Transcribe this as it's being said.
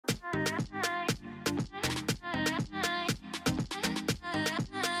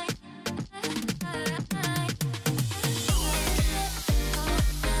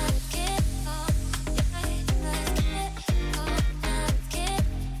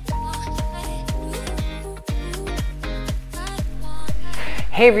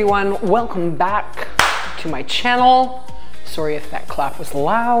Hey everyone, welcome back to my channel. Sorry if that clap was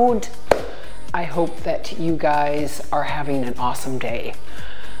loud. I hope that you guys are having an awesome day.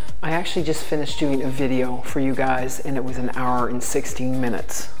 I actually just finished doing a video for you guys and it was an hour and 16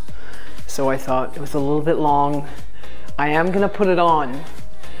 minutes. So I thought it was a little bit long. I am gonna put it on,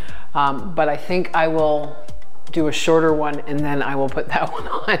 but I think I will do a shorter one and then I will put that one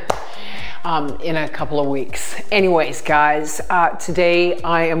on in a couple of weeks. Anyways, guys, today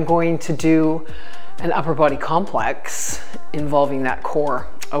I am going to do an upper body complex involving that core,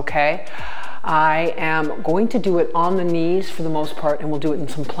 okay? I am going to do it on the knees for the most part, and we'll do it in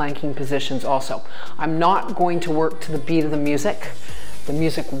some planking positions also. I'm not going to work to the beat of the music. The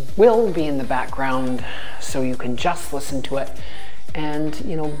music will be in the background so you can just listen to it and,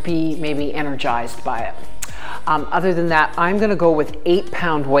 you know, be maybe energized by it. Other than that, I'm gonna go with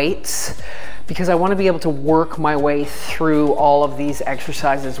 8-pound weights because I wanna be able to work my way through all of these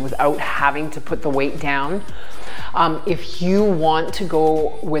exercises without having to put the weight down. If you want to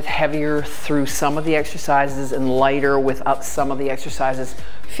go with heavier through some of the exercises and lighter with some of the exercises,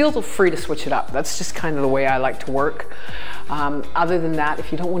 feel free to switch it up. That's just kind of the way I like to work. Other than that,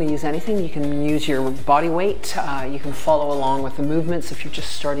 if you don't want to use anything, you can use your body weight. You can follow along with the movements. If you're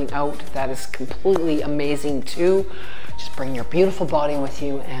just starting out, that is completely amazing too. Just bring your beautiful body with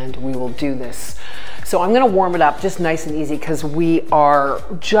you and we will do this. So I'm gonna warm it up just nice and easy because we are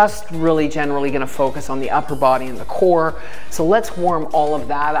just really generally gonna focus on the upper body and the core. So let's warm all of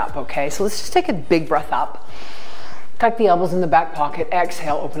that up, okay? So let's just take a big breath up. Tuck the elbows in the back pocket.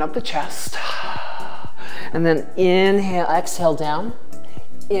 Exhale, open up the chest. And then inhale, exhale down.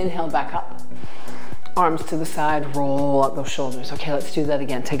 Inhale back up. Arms to the side, roll up those shoulders. Okay, let's do that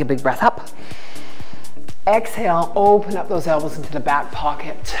again. Take a big breath up. Exhale, open up those elbows into the back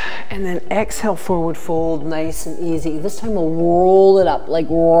pocket. And then exhale, forward fold, nice and easy. This time we'll roll it up like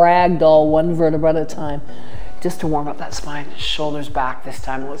ragdoll, one vertebra at a time, just to warm up that spine. Shoulders back this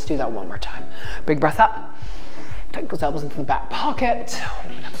time. Let's do that one more time. Big breath up. Tuck those elbows into the back pocket.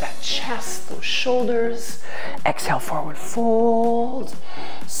 Open up that chest, those shoulders. Exhale, forward fold.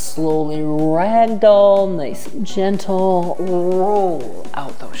 Slowly ragdoll, nice and gentle. Roll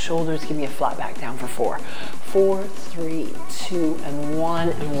out those shoulders. Give me a flat back down for 4. 4, 3, 2, and 1.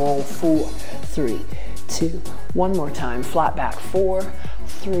 And roll 4, 3, 2. One more time. Flat back. 4,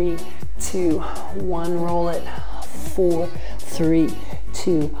 3, 2, 1. Roll it. 4, 3,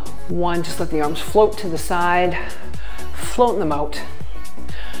 2, 1. Just let the arms float to the side. Floating them out.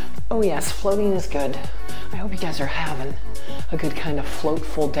 Oh yes, floating is good. I hope you guys are having a good kind of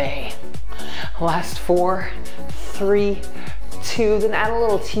floatful day. Last 4, 3, 2, then add a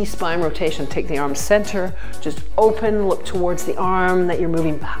little T-spine rotation. Take the arm center, just open, look towards the arm that you're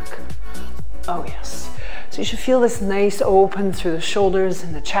moving back. Oh yes. So you should feel this nice open through the shoulders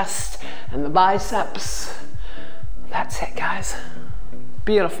and the chest and the biceps. That's it, guys.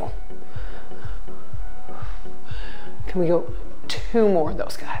 Beautiful. Can we go 2 more of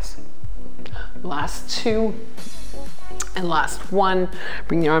those, guys? Last 2 and last 1.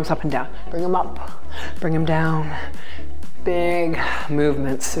 Bring the arms up and down. Bring them up, bring them down. Big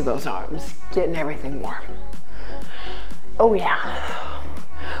movements through those arms, getting everything warm. Oh yeah.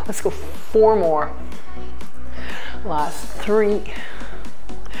 Let's go 4 more. Last 3.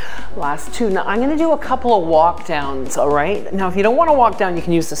 Last 2. Now I'm going to do a couple of walk downs, all right? Now if you don't want to walk down, you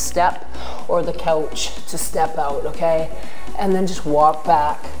can use the step or the couch to step out, okay? And then just walk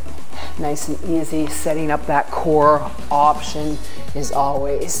back, nice and easy. Setting up that core. Option is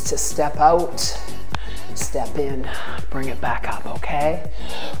always to step out, step in, bring it back up, okay?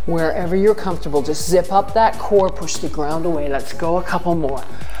 Wherever you're comfortable, just zip up that core, push the ground away. Let's go a couple more.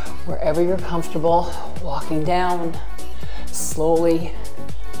 Wherever you're comfortable, walking down, slowly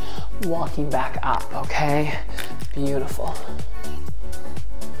walking back up, okay? Beautiful.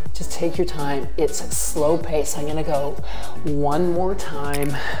 Just take your time. It's a slow pace. I'm gonna go 1 more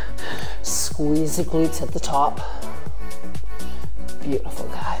time. Squeeze the glutes at the top. Beautiful,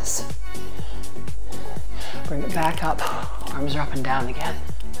 guys. Bring it back up. Arms are up and down again.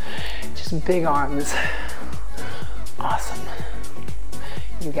 Just big arms. Awesome.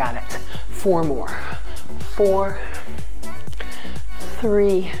 You got it. 4 more. 4,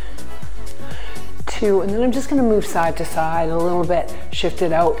 3, 2, and then I'm just gonna move side to side a little bit. Shift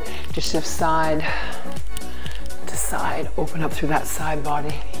it out. Just shift side to side. Open up through that side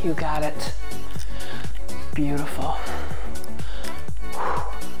body. You got it. Beautiful.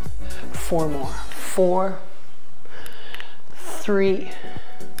 4 more. 4, 3,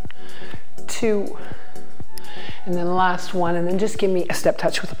 2, and then last one, and then just give me a step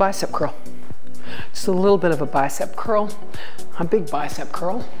touch with a bicep curl. Just a little bit of a bicep curl, a big bicep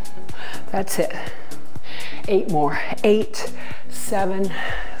curl. That's it. 8 more. 8, 7,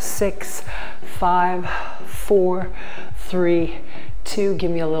 6, 5, 4, 3, 2.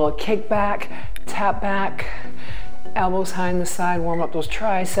 Give me a little kick back, tap back, elbows high in the side, warm up those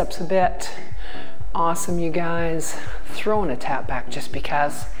triceps a bit. Awesome, you guys. Throw in a tap back just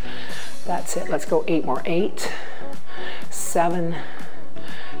because. That's it. Let's go 8 more. 8, 7,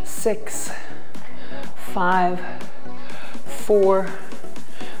 6, 5, 4,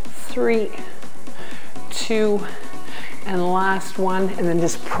 3, 2, and last one. And then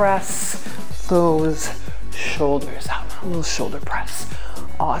just press those shoulders up. A little shoulder press.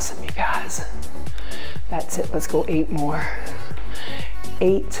 Awesome, you guys. That's it. Let's go 8 more.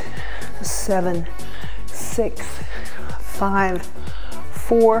 8, 7, 6, 5,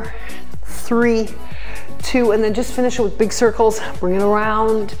 4, 3, 2, and then just finish it with big circles. Bring it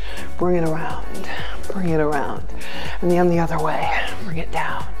around, bring it around, bring it around. And then the other way, bring it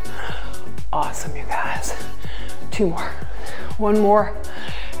down. Awesome, you guys. 2 more, 1 more,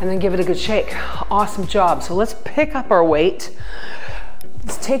 and then give it a good shake. Awesome job. So let's pick up our weight.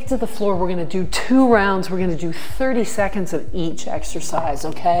 Let's take it to the floor. We're gonna do 2 rounds. We're gonna do 30 seconds of each exercise,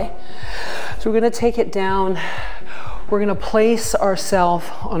 okay? So we're gonna take it down. We're gonna place ourselves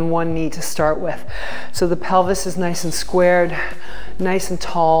on one knee to start with. So the pelvis is nice and squared, nice and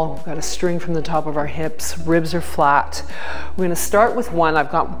tall. We've got a string from the top of our hips, ribs are flat. We're gonna start with one.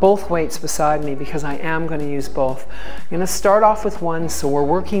 I've got both weights beside me because I am gonna use both. I'm gonna start off with one, so we're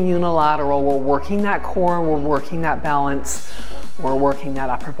working unilateral, we're working that core, we're working that balance, we're working that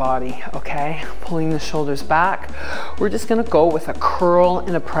upper body, okay? Pulling the shoulders back. We're just gonna go with a curl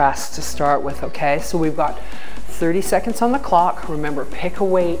and a press to start with, okay? So we've got 30 seconds on the clock. Remember, pick a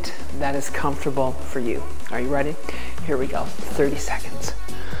weight that is comfortable for you. Are you ready? Here we go, 30 seconds.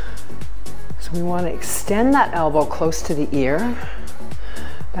 So we want to extend that elbow close to the ear.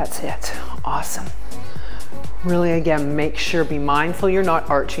 That's it, awesome. Really, again, make sure, be mindful you're not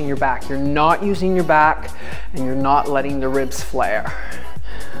arching your back. You're not using your back and you're not letting the ribs flare.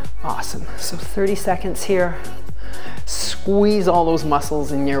 Awesome, so 30 seconds here. Squeeze all those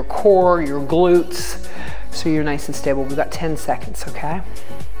muscles in your core, your glutes, so you're nice and stable. We've got 10 seconds, okay?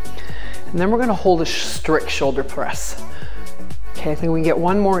 And then we're gonna hold a strict shoulder press. Okay, I think we can get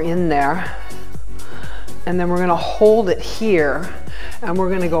 1 more in there. And then we're gonna hold it here, and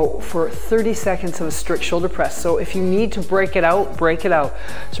we're gonna go for 30 seconds of a strict shoulder press. So if you need to break it out, break it out.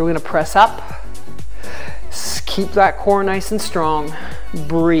 So we're gonna press up, keep that core nice and strong,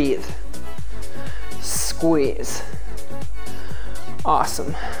 breathe, squeeze.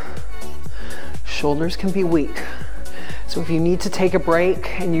 Awesome. Shoulders can be weak. So if you need to take a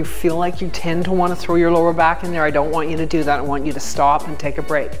break and you feel like you tend to want to throw your lower back in there, I don't want you to do that. I want you to stop and take a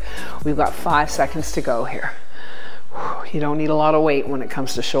break. We've got 5 seconds to go here. You don't need a lot of weight when it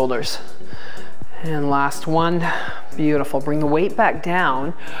comes to shoulders. And last one, beautiful. Bring the weight back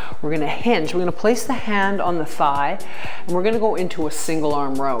down. We're gonna hinge. We're gonna place the hand on the thigh and we're gonna go into a single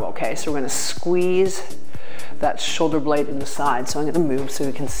arm row, okay? So we're gonna squeeze that shoulder blade in the side. So I'm gonna move so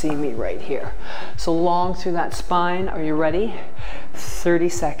you can see me right here. So long through that spine. Are you ready? 30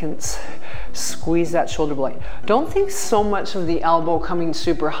 seconds. Squeeze that shoulder blade. Don't think so much of the elbow coming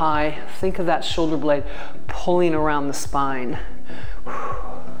super high. Think of that shoulder blade pulling around the spine.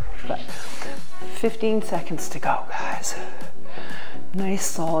 15 seconds to go, guys. Nice,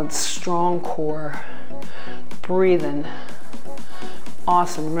 solid, strong core. Breathing.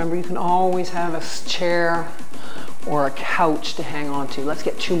 Awesome. Remember, you can always have a chair or a couch to hang on to. Let's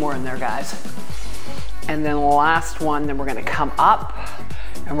get 2 more in there, guys. And then last one, then we're gonna come up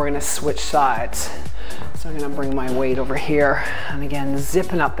and we're gonna switch sides. So I'm gonna bring my weight over here. And again,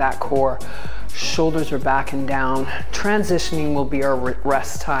 zipping up that core. Shoulders are back and down. Transitioning will be our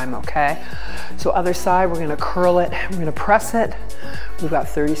rest time, okay? So other side, we're gonna curl it. We're gonna press it. We've got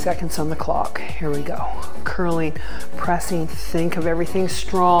 30 seconds on the clock. Here we go. Curling, pressing, think of everything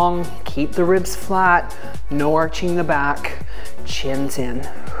strong. Keep the ribs flat, no arching the back, chins in.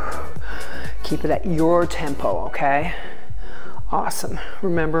 Keep it at your tempo, okay? Awesome.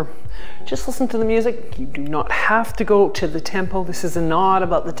 Remember, just listen to the music. You do not have to go to the tempo. This is not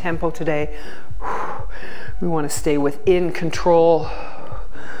about the tempo today. We want to stay within control.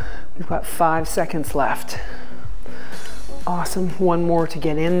 We've got 5 seconds left. Awesome. 1 more to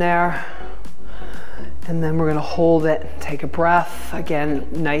get in there. And then we're going to hold it. Take a breath. Again,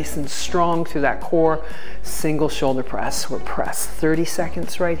 nice and strong through that core. Single shoulder press. We're pressed 30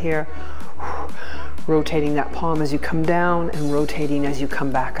 seconds right here. Rotating that palm as you come down and rotating as you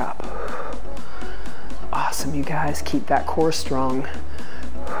come back up. Awesome, you guys. Keep that core strong.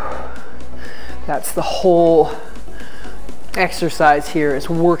 That's the whole exercise here, is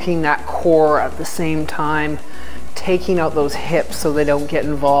working that core at the same time, taking out those hips so they don't get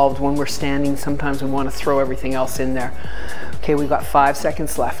involved when we're standing. Sometimes we want to throw everything else in there. Okay, we've got 5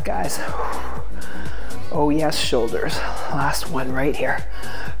 seconds left, guys. Oh yes, shoulders. Last one right here.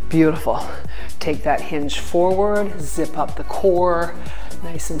 Beautiful. Take that hinge forward, zip up the core,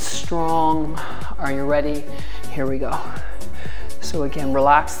 nice and strong. Are you ready? Here we go. So again,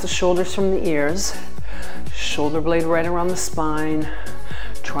 relax the shoulders from the ears, shoulder blade right around the spine.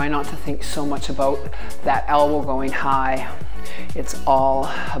 Try not to think so much about that elbow going high. It's all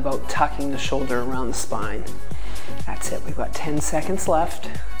about tucking the shoulder around the spine. That's it. We've got 10 seconds left.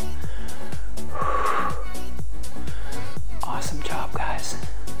 Awesome job, guys.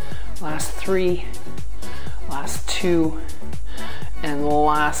 Last 3, last 2, and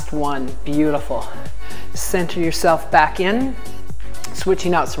last 1. Beautiful. Center yourself back in.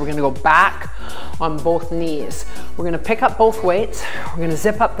 Switching out, so we're gonna go back on both knees. We're gonna pick up both weights. We're gonna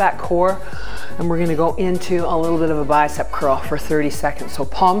zip up that core, and we're gonna go into a little bit of a bicep curl for 30 seconds. So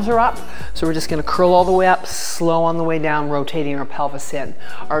palms are up, so we're just gonna curl all the way up, slow on the way down, rotating our pelvis in.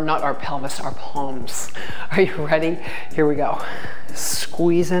 Or not our pelvis, our palms. Are you ready? Here we go.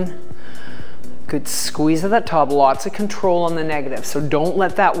 Squeezing. Good squeeze at the top, lots of control on the negative. So don't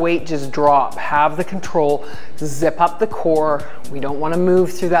let that weight just drop. Have the control, zip up the core. We don't want to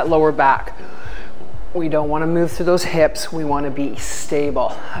move through that lower back. We don't want to move through those hips. We want to be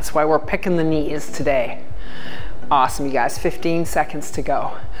stable. That's why we're picking the knees today. Awesome, you guys. 15 seconds to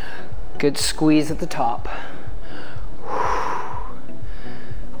go. Good squeeze at the top.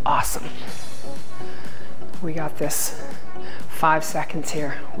 Awesome. We got this. 5 seconds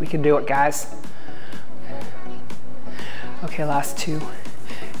here. We can do it, guys. Okay, last 2,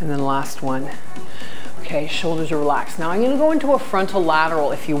 and then last 1. Okay, shoulders are relaxed. Now I'm gonna go into a frontal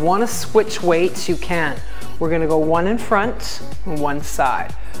lateral. If you wanna switch weights, you can. We're gonna go 1 in front and 1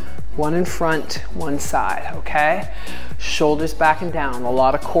 side. 1 in front, 1 side, okay? Shoulders back and down. A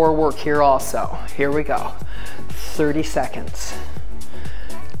lot of core work here also. Here we go. 30 seconds.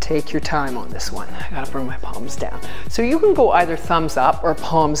 Take your time on this one. I gotta bring my palms down. So you can go either thumbs up or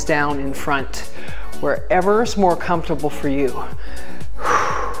palms down in front, wherever's more comfortable for you.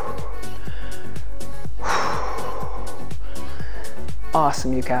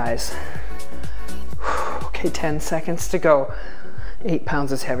 Awesome, you guys. Okay, 10 seconds to go. 8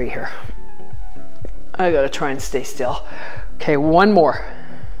 pounds is heavy here. I gotta try and stay still. Okay, 1 more.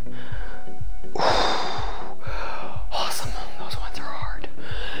 Awesome, those ones are hard.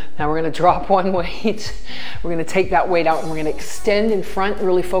 Now we're gonna drop 1 weight. We're gonna take that weight out and we're gonna extend in front,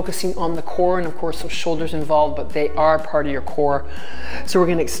 really focusing on the core, and of course those shoulders involved, but they are part of your core. So we're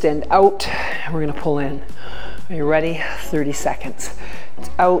gonna extend out and we're gonna pull in. Are you ready? 30 seconds. It's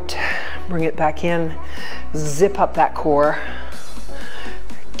out, bring it back in, zip up that core,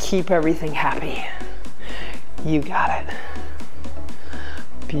 keep everything happy. You got it.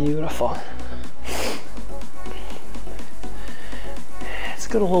 Beautiful. Let's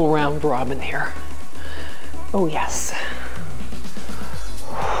go to a little round robin here. Oh yes.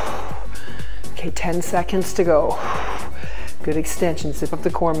 Okay, 10 seconds to go. Good extension, zip up the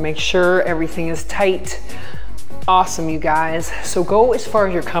core, make sure everything is tight. Awesome, you guys. So go as far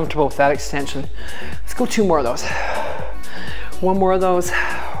as you're comfortable with that extension. Let's go 2 more of those. 1 more of those.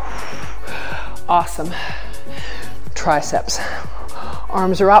 Awesome. Triceps.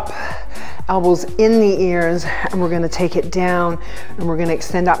 Arms are up, elbows in the ears, and we're gonna take it down and we're gonna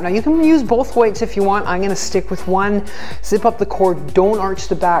extend up. Now you can use both weights if you want. I'm gonna stick with 1. Zip up the core, don't arch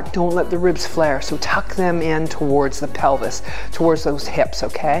the back, don't let the ribs flare. So tuck them in towards the pelvis, towards those hips,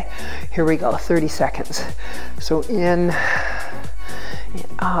 okay? Here we go, 30 seconds. So in and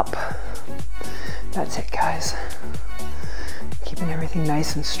up. That's it, guys. Keeping everything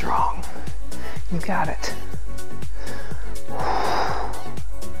nice and strong. You got it.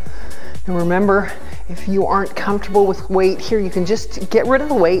 And remember, if you aren't comfortable with weight here, you can just get rid of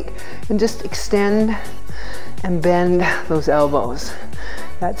the weight and just extend and bend those elbows.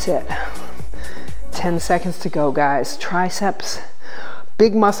 That's it. 10 seconds to go, guys. Triceps,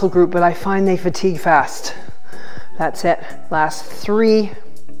 big muscle group, but I find they fatigue fast. That's it. Last 3,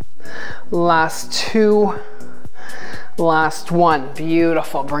 last 2, last 1.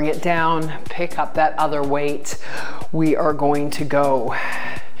 Beautiful. Bring it down, pick up that other weight. We are going to go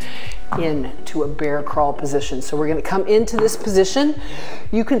into a bear crawl position. So we're going to come into this position.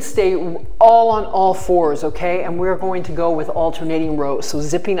 You can stay all on all fours, okay? And we're going to go with alternating rows. So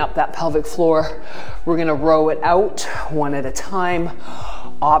zipping up that pelvic floor, we're going to row it out 1 at a time.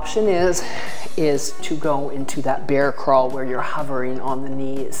 Option is to go into that bear crawl where you're hovering on the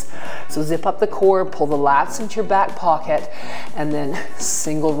knees. So zip up the core, pull the lats into your back pocket, and then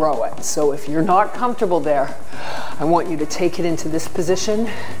single row it. So if you're not comfortable there, I want you to take it into this position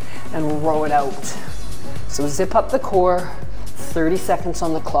and row it out. So zip up the core, 30 seconds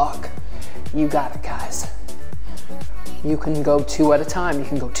on the clock. You got it, guys. You can go 2 at a time. You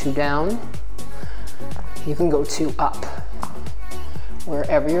can go 2 down. You can go 2 up.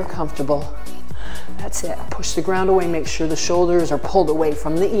 Wherever you're comfortable. That's it. Push the ground away. Make sure the shoulders are pulled away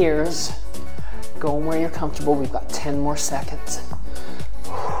from the ears. Going where you're comfortable. We've got 10 more seconds.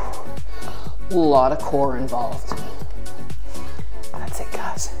 A lot of core involved. That's it,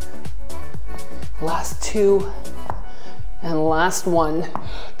 guys. Last 2 and last 1.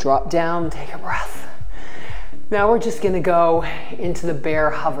 Drop down, take a breath. Now we're just gonna go into the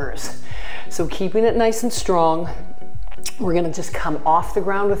bear hovers. So keeping it nice and strong, we're gonna just come off the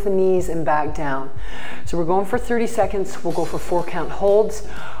ground with the knees and back down. So we're going for 30 seconds. We'll go for 4 count holds.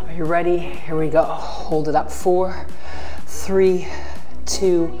 Are you ready? Here we go. Hold it up. 4, 3,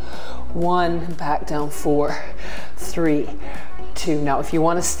 2, 1. Back down. 4, 3, 2. Now, if you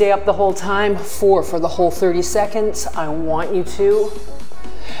want to stay up the whole time, 4 for the whole 30 seconds. I want you to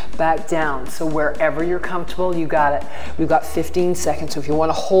back down. So wherever you're comfortable, you got it. We've got 15 seconds. So if you want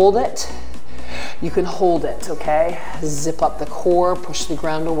to hold it, you can hold it, okay? Zip up the core, push the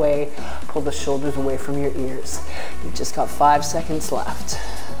ground away, pull the shoulders away from your ears. You've just got 5 seconds left.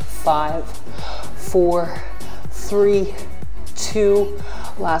 5, 4, 3, 2,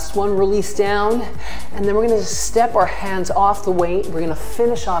 last one, release down. And then we're gonna step our hands off the weight. We're gonna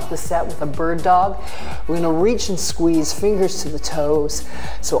finish off the set with a bird dog. We're gonna reach and squeeze, fingers to the toes.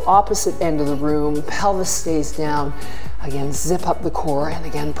 So opposite end of the room, pelvis stays down. Again, zip up the core, and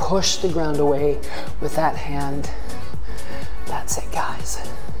again, push the ground away with that hand. That's it, guys.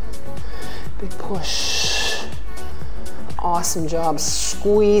 Big push. Awesome job.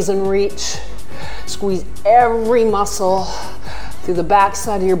 Squeeze and reach. Squeeze every muscle through the back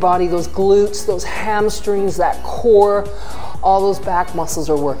side of your body, those glutes, those hamstrings, that core, all those back muscles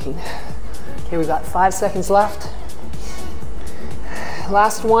are working. Okay, we've got 5 seconds left.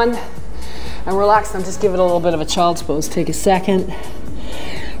 Last one. And relax, and just give it a little bit of a child's pose. Take a second,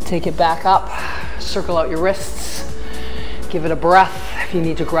 take it back up, circle out your wrists, give it a breath. If you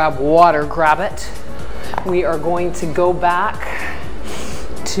need to grab water, grab it. We are going to go back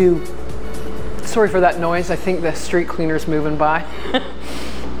to, sorry for that noise, I think the street cleaner's moving by.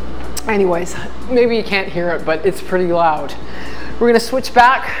 Anyways, maybe you can't hear it, but it's pretty loud. We're gonna switch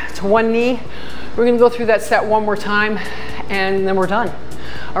back to one knee. We're gonna go through that set one more time, and then we're done.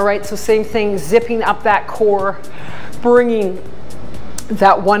 All right, so same thing, zipping up that core, bringing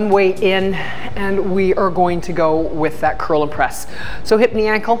that one weight in, and we are going to go with that curl and press. So hip, knee,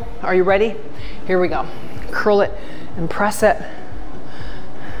 ankle, are you ready? Here we go. Curl it and press it.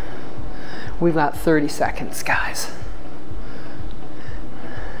 We've got 30 seconds, guys.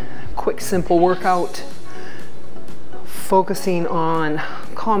 Quick, simple workout, focusing on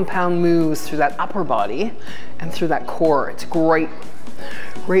compound moves through that upper body and through that core. It's great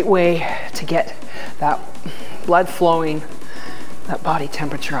way to get that blood flowing, that body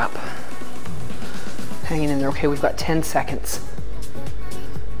temperature up. Hanging in there. Okay, we've got 10 seconds.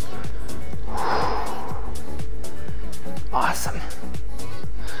 Awesome.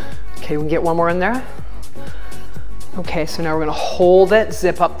 Okay, we can get one more in there. Okay, so now we're gonna hold it,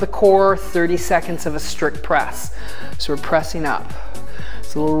 zip up the core, 30 seconds of a strict press. So we're pressing up.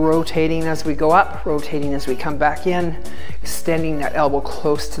 It's a little rotating as we go up, rotating as we come back in, extending that elbow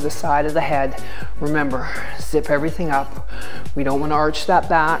close to the side of the head. Remember, zip everything up. We don't want to arch that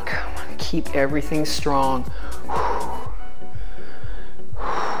back. Keep everything strong.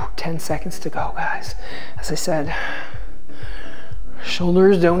 10 seconds to go, guys. As I said,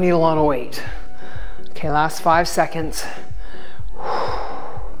 shoulders don't need a lot of weight. Okay, last 5 seconds.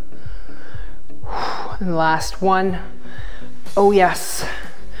 And last one. Oh yes.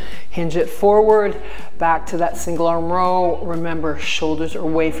 Hinge it forward, back to that single arm row. Remember, shoulders are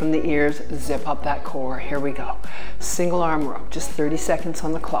away from the ears. Zip up that core. Here we go. Single arm row, just 30 seconds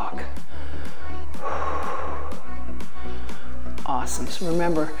on the clock. Awesome. So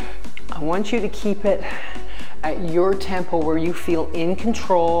remember, I want you to keep it at your tempo where you feel in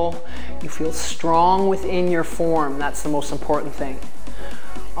control, you feel strong within your form. That's the most important thing.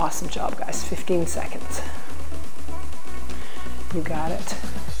 Awesome job, guys. 15 seconds. You got it.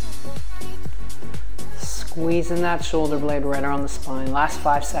 Squeezing that shoulder blade right around the spine. Last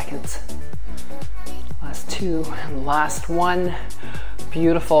 5 seconds. Last 2 and last 1.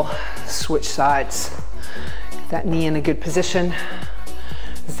 Beautiful. Switch sides. Get that knee in a good position.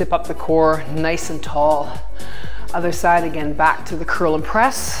 Zip up the core, nice and tall. Other side again, back to the curl and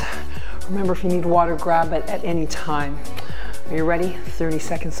press. Remember, if you need water, grab it at any time. Are you ready? 30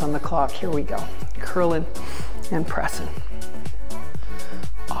 seconds on the clock. Here we go. Curling and pressing.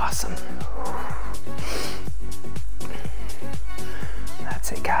 Awesome.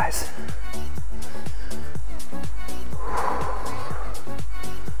 That's it, guys.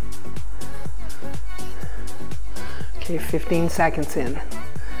 Okay, 15 seconds in.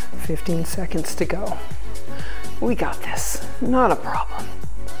 15 seconds to go. We got this. Not a problem.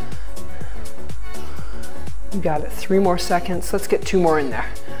 You got it. 3 more seconds. Let's get 2 more in there.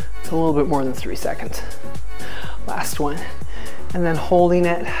 It's a little bit more than 3 seconds. Last one. And then holding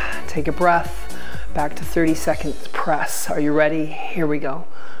it, take a breath, back to 30 seconds, press. Are you ready? Here we go.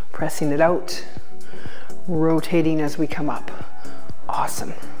 Pressing it out, rotating as we come up.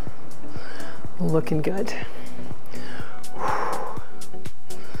 Awesome. Looking good.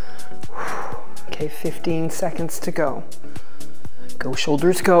 Okay, 15 seconds to go. Go,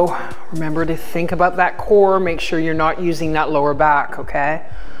 shoulders, go. Remember to think about that core. Make sure you're not using that lower back, okay?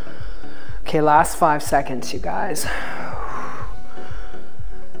 Okay, last 5 seconds, you guys.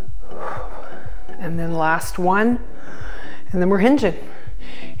 And then last one. And then we're hinging.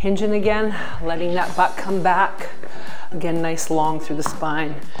 Hinging again, letting that butt come back. Again, nice long through the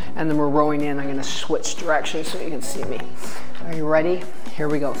spine. And then we're rowing in. I'm gonna switch directions so you can see me. Are you ready? Here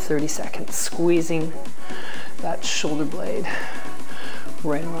we go, 30 seconds. Squeezing that shoulder blade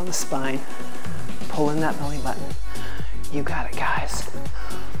right around the spine. Pulling that belly button. You got it, guys.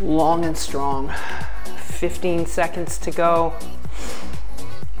 Long and strong. 15 seconds to go.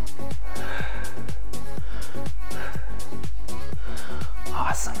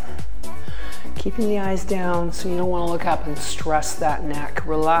 Awesome. Keeping the eyes down so you don't want to look up and stress that neck.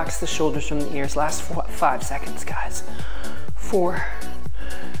 Relax the shoulders from the ears. Last 5 seconds, guys. 4,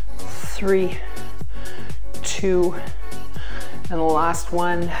 3, 2, and the last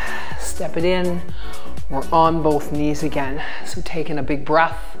one. Step it in. We're on both knees again. So taking a big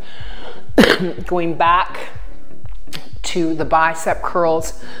breath, going back to the bicep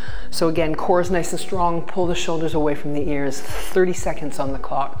curls. So again, core is nice and strong. Pull the shoulders away from the ears. 30 seconds on the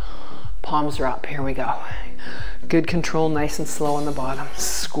clock. Palms are up. Here we go. Good control, nice and slow on the bottom.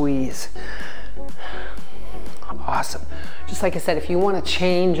 Squeeze. Awesome. Just like I said, if you want to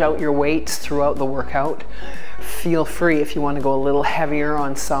change out your weights throughout the workout, feel free if you want to go a little heavier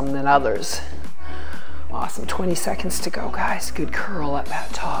on some than others. Awesome. 20 seconds to go, guys. Good curl at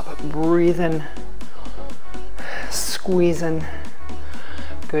that top. Breathing. Squeezing.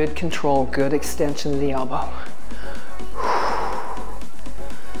 Good control, good extension of the elbow.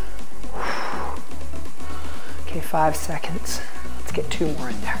 Okay, 5 seconds. Let's get 2 more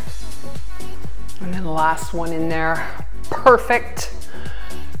in there. And then the last one in there. Perfect.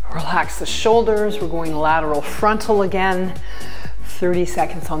 Relax the shoulders. We're going lateral frontal again. 30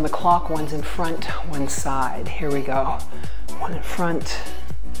 seconds on the clock. One's in front, one side. Here we go. One in front,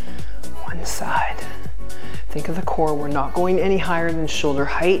 one side. Think of the core. We're not going any higher than shoulder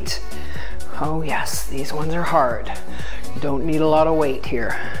height. Oh yes, these ones are hard. You don't need a lot of weight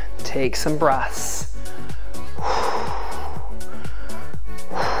here. Take some breaths.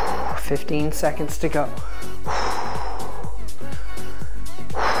 15 seconds to go.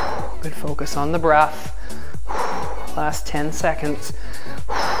 Good focus on the breath. Last 10 seconds.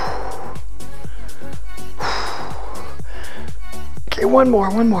 Okay, one more.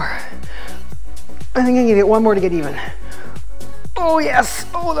 I think I can get 1 more to get even. Oh yes,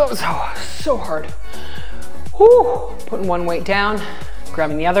 oh that was so hard. Whew. Putting one weight down,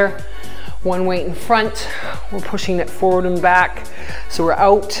 grabbing the other. One weight in front, we're pushing it forward and back. So we're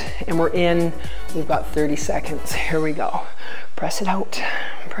out and we're in. We've got 30 seconds, here we go. Press it out,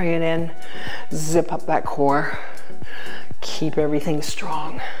 bring it in, zip up that core. Keep everything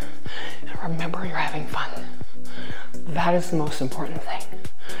strong. And remember, you're having fun. That is the most important thing.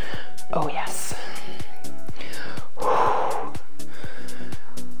 Oh yes.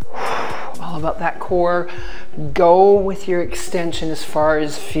 All about that core. Go with your extension as far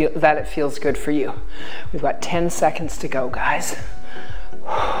as that it feels good for you. We've got 10 seconds to go, guys.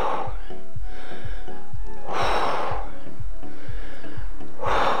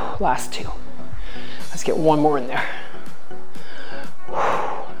 Last 2. Let's get 1 more in there.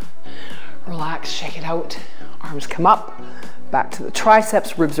 Relax, shake it out. Arms come up. Back to the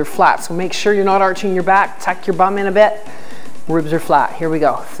triceps, ribs are flat. So make sure you're not arching your back. Tuck your bum in a bit. Ribs are flat. Here we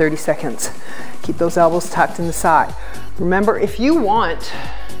go, 30 seconds. Keep those elbows tucked in the side. Remember, if you want,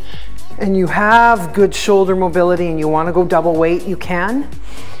 and you have good shoulder mobility and you want to go double weight, you can.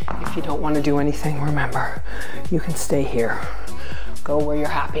 If you don't want to do anything, remember, you can stay here. Go where you're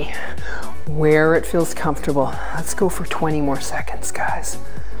happy, where it feels comfortable. Let's go for 20 more seconds, guys.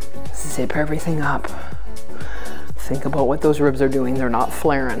 Zip everything up. Think about what those ribs are doing. They're not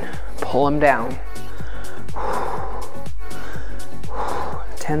flaring. Pull them down.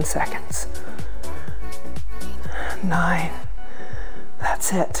 10 seconds. 9.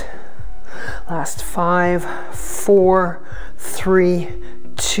 That's it. Last 5, 4, 3,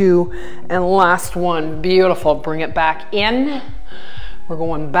 2, and last one. Beautiful. Bring it back in. We're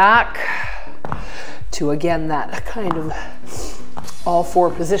going back to, again, that kind of all four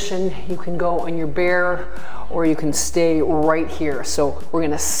position. You can go on your bear or you can stay right here. So we're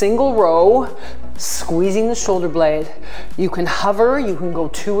gonna single row, squeezing the shoulder blade. You can hover, you can go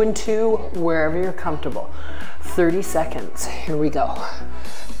 2 and 2, wherever you're comfortable. 30 seconds, here we go.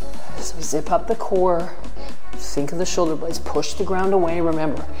 So zip up the core, think of the shoulder blades, push the ground away.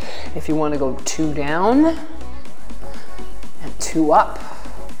 Remember, if you wanna go 2 down and 2 up,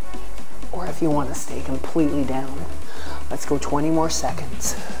 or if you wanna stay completely down. Let's go 20 more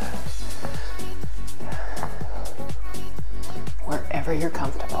seconds. Wherever you're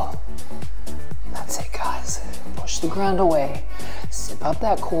comfortable. That's it, guys. Push the ground away. Zip up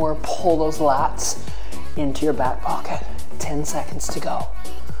that core, pull those lats into your back pocket. 10 seconds to go.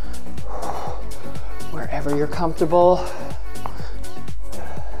 Wherever you're comfortable.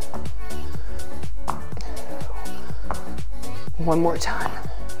 One more time.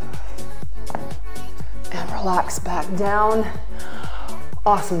 And relax back down.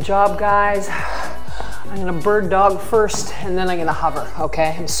 Awesome job, guys. I'm gonna bird dog first and then I'm gonna hover,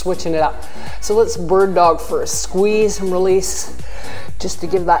 okay? I'm switching it up. So let's bird dog first. Squeeze and release, just to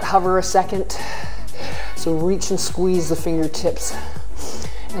give that hover a second. So reach and squeeze the fingertips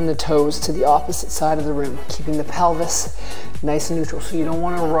and the toes to the opposite side of the room, keeping the pelvis nice and neutral. So you don't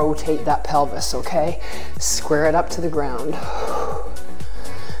wanna rotate that pelvis, okay? Square it up to the ground.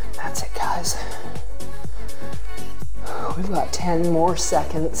 That's it, guys. We've got 10 more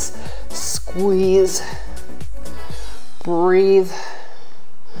seconds. Squeeze, breathe.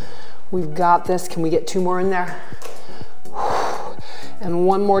 We've got this. Can we get 2 more in there? And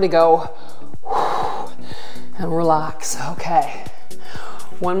 1 more to go. And relax, okay.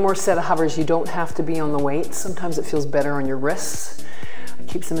 1 more set of hovers. You don't have to be on the weights. Sometimes it feels better on your wrists. It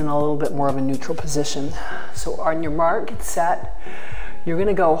keeps them in a little bit more of a neutral position. So on your mark, get set. You're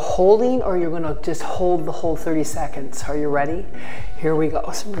gonna go holding, or you're gonna just hold the whole 30 seconds. Are you ready? Here we go.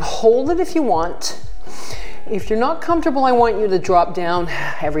 So hold it if you want. If you're not comfortable, I want you to drop down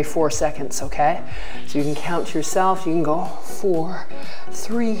every 4 seconds, okay? So you can count to yourself. You can go 4,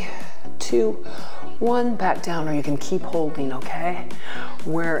 3, 2, 1, back down, or you can keep holding, okay?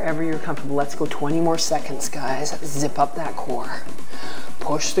 Wherever you're comfortable. Let's go 20 more seconds, guys. Zip up that core.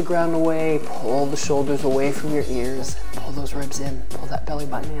 Push the ground away, pull the shoulders away from your ears, pull those ribs in, pull that belly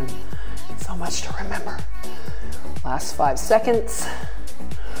button in. So much to remember. Last 5 seconds.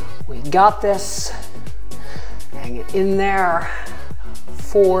 We got this. Hang it in there.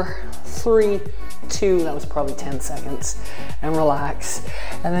 4, 3, 2, that was probably 10 seconds. And relax.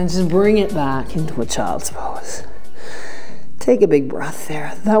 And then just bring it back into a child's pose. Take a big breath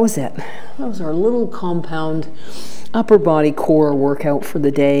there. That was it. That was our little compound upper body core workout for the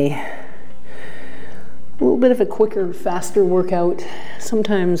day. A little bit of a quicker, faster workout.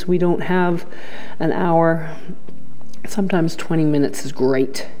 Sometimes we don't have an hour. Sometimes 20 minutes is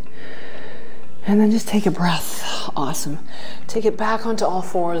great. And then just take a breath. Awesome. Take it back onto all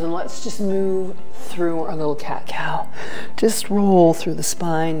fours and let's just move through our little cat-cow. Just roll through the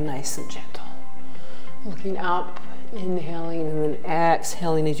spine, nice and gentle. Looking up, inhaling, and then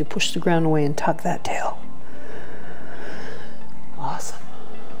exhaling as you push the ground away and tuck that tail. Awesome.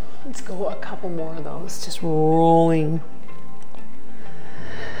 Let's go a couple more of those. Just rolling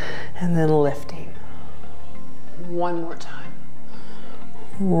and then lifting. 1 more time.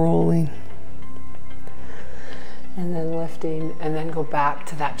 Rolling and then lifting, and then go back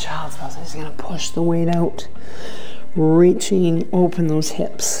to that child's pose. I'm just gonna push the weight out, reaching, open those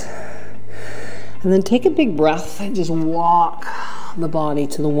hips. And then take a big breath and just walk the body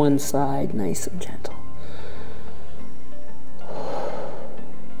to the one side, nice and gentle.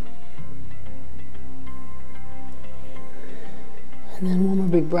 And then 1 more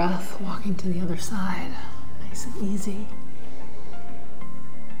big breath, walking to the other side, nice and easy.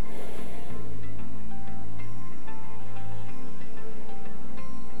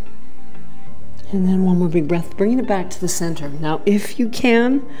 And then 1 more big breath, bringing it back to the center. Now, if you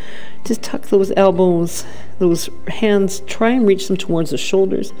can, just tuck those elbows, those hands, try and reach them towards the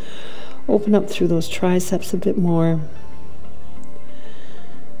shoulders. Open up through those triceps a bit more.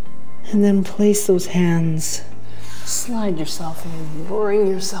 And then place those hands, slide yourself in, bring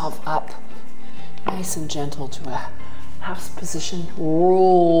yourself up, nice and gentle to a half position,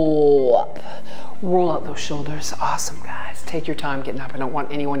 roll up. Roll out those shoulders. Awesome, guys. Take your time getting up. I don't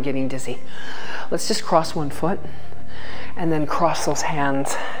want anyone getting dizzy. Let's just cross one foot and then cross those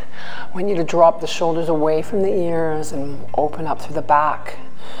hands. I want you to drop the shoulders away from the ears and open up through the back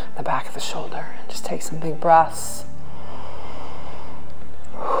of the shoulder. Just take some big breaths.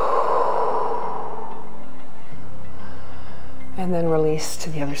 And then release to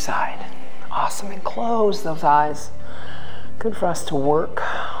the other side. Awesome. And close those eyes. Good for us to work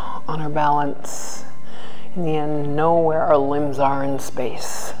on our balance. In the end, know where our limbs are in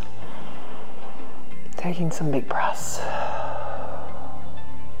space. Taking some big breaths.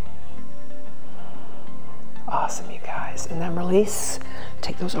 Awesome, you guys. And then release.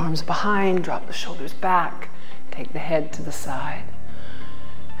 Take those arms behind, drop the shoulders back, take the head to the side.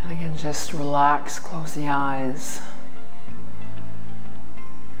 And again, just relax, close the eyes.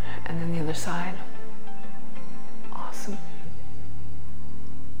 And then the other side. Awesome.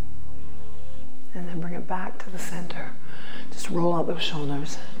 And then bring it back to the center. Just roll out those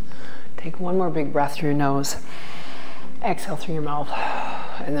shoulders. Take one more big breath through your nose. Exhale through your mouth.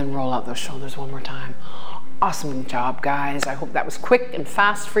 And then roll out those shoulders one more time. Awesome job, guys. I hope that was quick and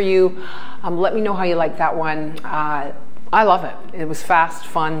fast for you. Let me know how you like that one. I love it. It was fast,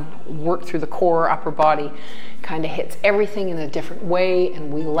 fun, work through the core, upper body, kind of hits everything in a different way,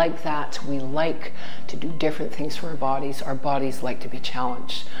 and we like that. We like to do different things for our bodies. Our bodies like to be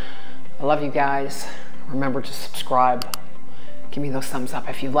challenged. I love you guys. Remember to subscribe. Give me those thumbs up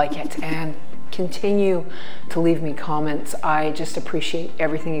if you like it, and continue to leave me comments. I just appreciate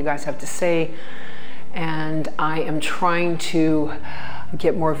everything you guys have to say, and I am trying to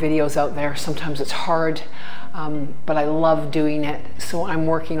get more videos out there. Sometimes it's hard, but I love doing it. So I'm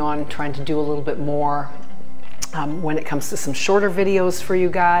working on trying to do a little bit more when it comes to some shorter videos for you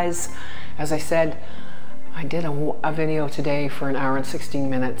guys. As I said, I did a video today for 1 hour and 16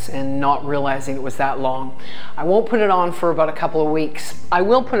 minutes and not realizing it was that long. I won't put it on for about a couple of weeks. I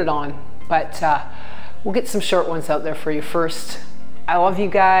will put it on, but we'll get some short ones out there for you first. I love you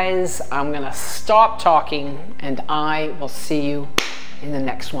guys. I'm gonna stop talking and I will see you in the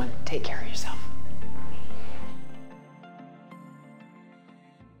next one. Take care of yourself.